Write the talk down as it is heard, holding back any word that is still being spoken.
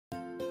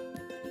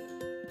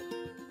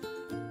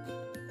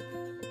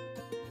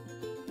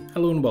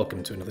Hello and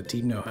welcome to another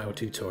Team Knowhow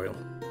tutorial.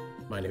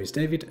 My name is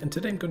David and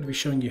today I'm going to be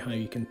showing you how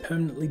you can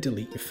permanently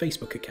delete your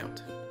Facebook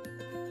account.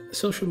 The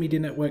social media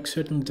network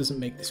certainly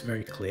doesn't make this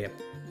very clear,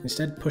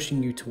 instead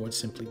pushing you towards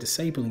simply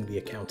disabling the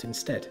account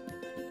instead.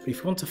 But if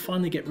you want to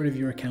finally get rid of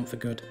your account for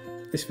good,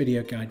 this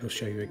video guide will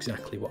show you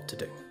exactly what to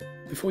do.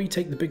 Before you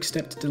take the big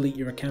step to delete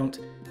your account,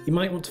 you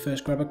might want to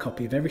first grab a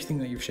copy of everything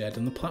that you've shared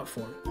on the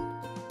platform.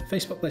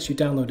 Facebook lets you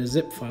download a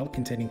zip file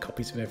containing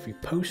copies of every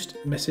post,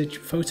 message,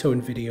 photo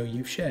and video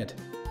you've shared.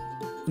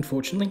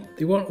 Unfortunately,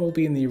 they won't all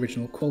be in the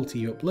original quality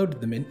you uploaded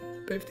them in,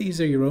 but if these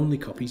are your only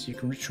copies you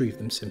can retrieve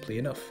them simply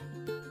enough.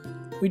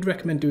 We'd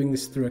recommend doing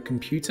this through a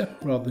computer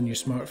rather than your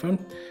smartphone,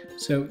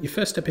 so your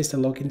first step is to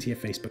log into your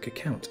Facebook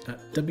account at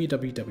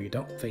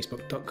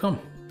www.facebook.com.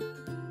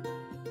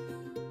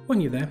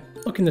 When you're there,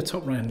 look in the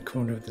top right hand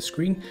corner of the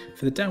screen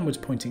for the downwards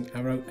pointing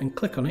arrow and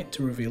click on it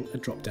to reveal a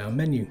drop down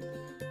menu.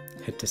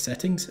 Head to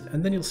settings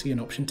and then you'll see an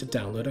option to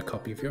download a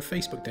copy of your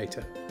Facebook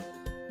data.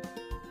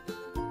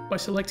 By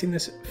selecting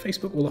this,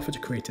 Facebook will offer to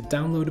create a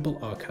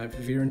downloadable archive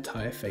of your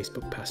entire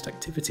Facebook past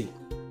activity.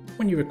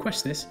 When you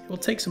request this, it will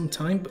take some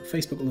time, but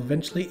Facebook will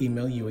eventually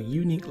email you a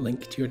unique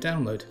link to your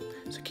download,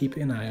 so keep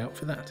an eye out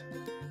for that.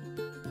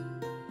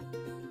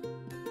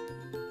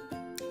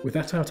 With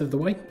that out of the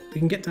way, we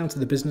can get down to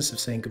the business of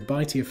saying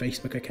goodbye to your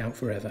Facebook account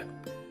forever.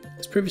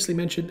 As previously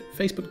mentioned,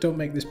 Facebook don't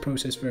make this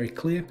process very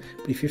clear,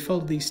 but if you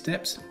follow these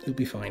steps, you'll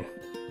be fine.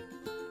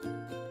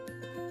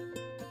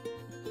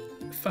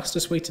 The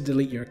fastest way to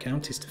delete your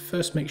account is to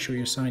first make sure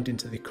you're signed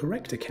into the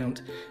correct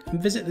account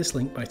and visit this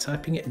link by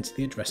typing it into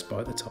the address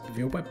bar at the top of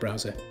your web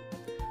browser.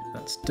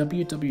 That's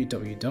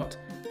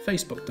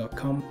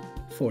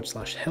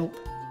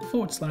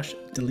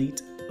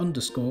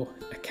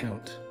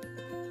www.facebook.com/help/delete_account.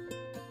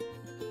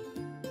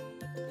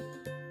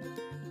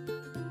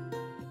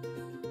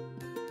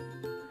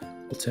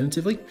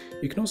 Alternatively,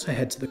 you can also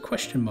head to the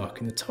question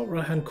mark in the top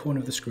right hand corner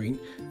of the screen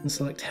and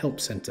select Help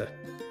Center.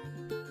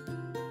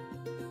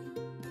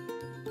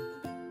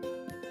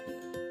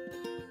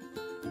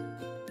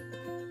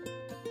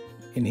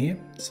 In here,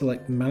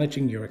 select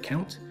Managing your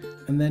account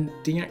and then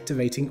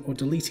Deactivating or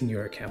deleting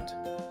your account.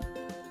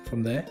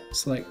 From there,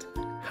 select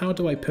How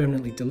do I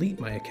permanently delete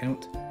my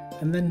account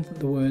and then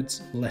the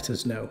words Let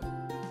us know.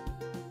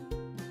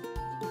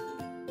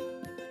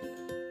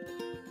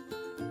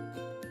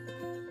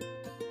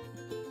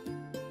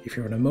 If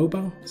you're on a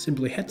mobile,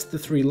 simply head to the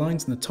three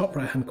lines in the top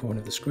right hand corner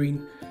of the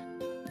screen,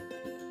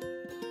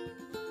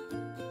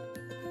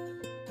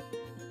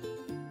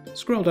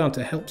 scroll down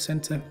to Help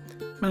Center,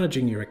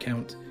 Managing your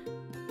account,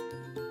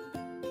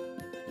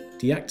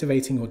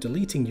 Deactivating or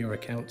deleting your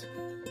account,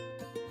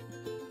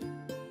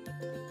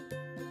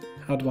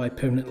 How do I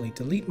permanently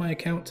delete my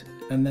account,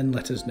 and then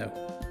Let us know.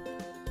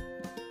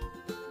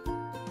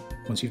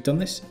 Once you've done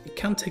this, it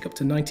can take up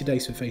to 90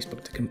 days for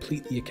Facebook to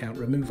complete the account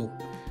removal.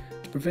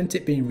 To prevent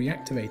it being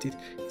reactivated,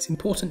 it's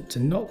important to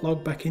not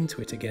log back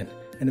into it again,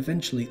 and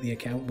eventually the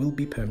account will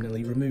be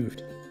permanently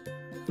removed.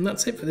 And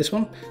that's it for this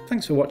one.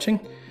 Thanks for watching.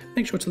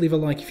 Make sure to leave a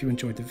like if you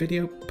enjoyed the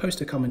video, post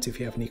a comment if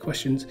you have any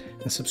questions,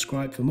 and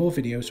subscribe for more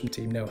videos from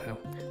Team Knowhow.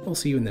 We'll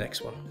see you in the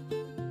next one.